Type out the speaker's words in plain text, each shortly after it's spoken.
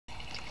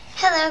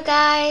Hello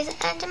guys,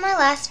 and in my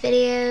last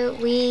video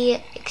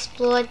we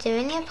explored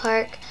Lillyjean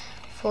Park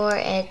for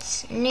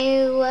its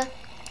new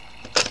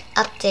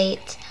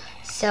update.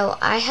 So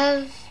I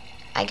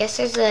guess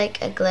there's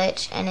like a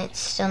glitch and it's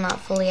still not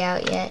fully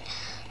out yet,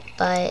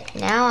 but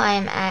now I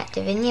am at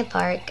Lillyjean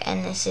Park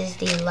and this is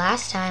the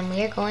last time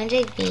we are going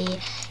to be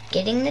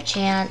getting the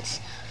chance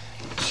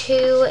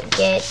to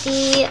get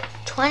the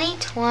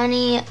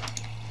 2020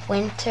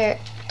 winter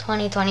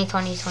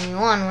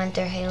 2020-2021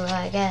 winter halo,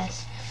 I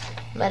guess.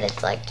 But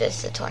it's like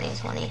just the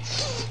 2020,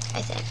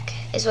 I think,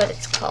 is what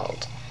it's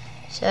called.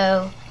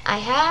 So I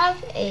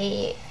have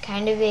a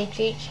kind of a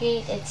cheat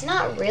sheet. It's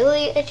not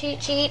really a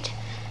cheat sheet,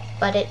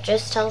 but it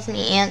just tells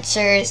me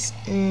answers.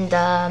 And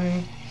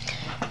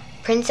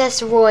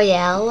Princess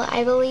Royale,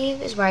 I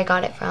believe, is where I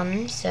got it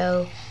from.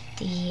 So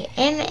the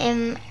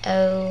MMORPG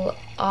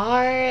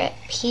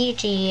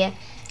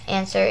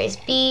answer is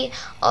B.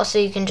 Also,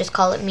 you can just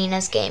call it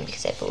Mina's game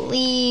because I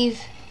believe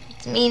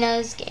it's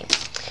Mina's game.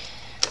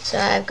 So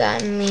I've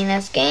gotten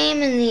Mina's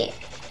game in the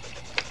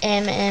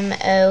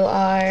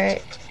MMORPG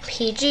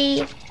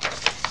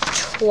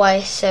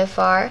twice so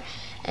far.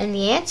 And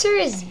the answer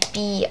is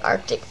B,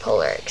 Arctic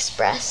Polar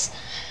Express.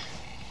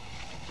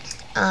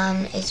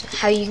 Is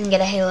how you can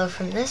get a halo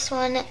from this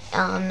one.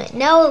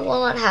 No, it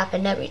will not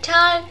happen every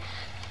time.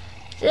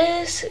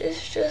 This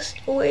is just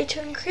a way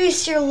to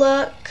increase your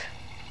luck.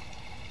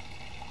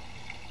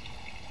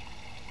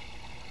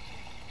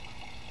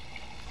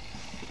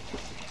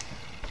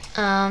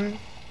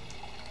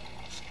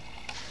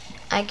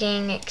 I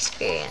gain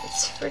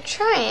experience for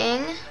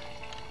trying.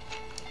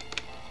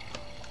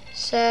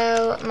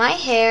 So my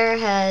hair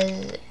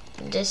has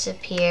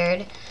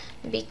disappeared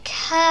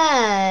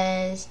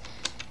because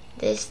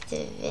this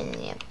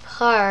Lillyjean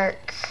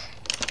Park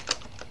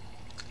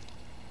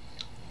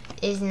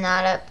is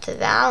not up to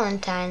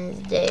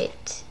Valentine's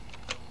date.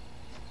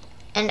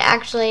 And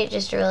actually,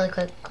 just a really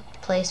quick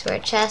place where a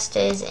chest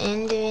is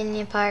in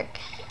Lillyjean Park.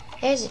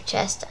 There's a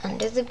chest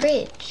under the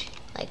bridge,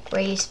 like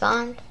where you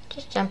spawned.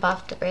 Just jump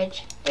off the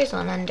bridge. There's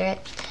one under it.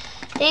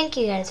 Thank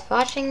you guys for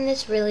watching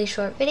this really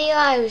short video.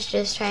 I was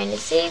just trying to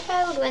see if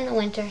I would win the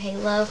winter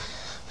halo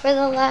for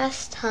the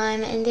last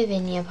time in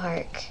Lillyjean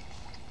Park.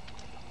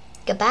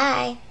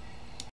 Goodbye.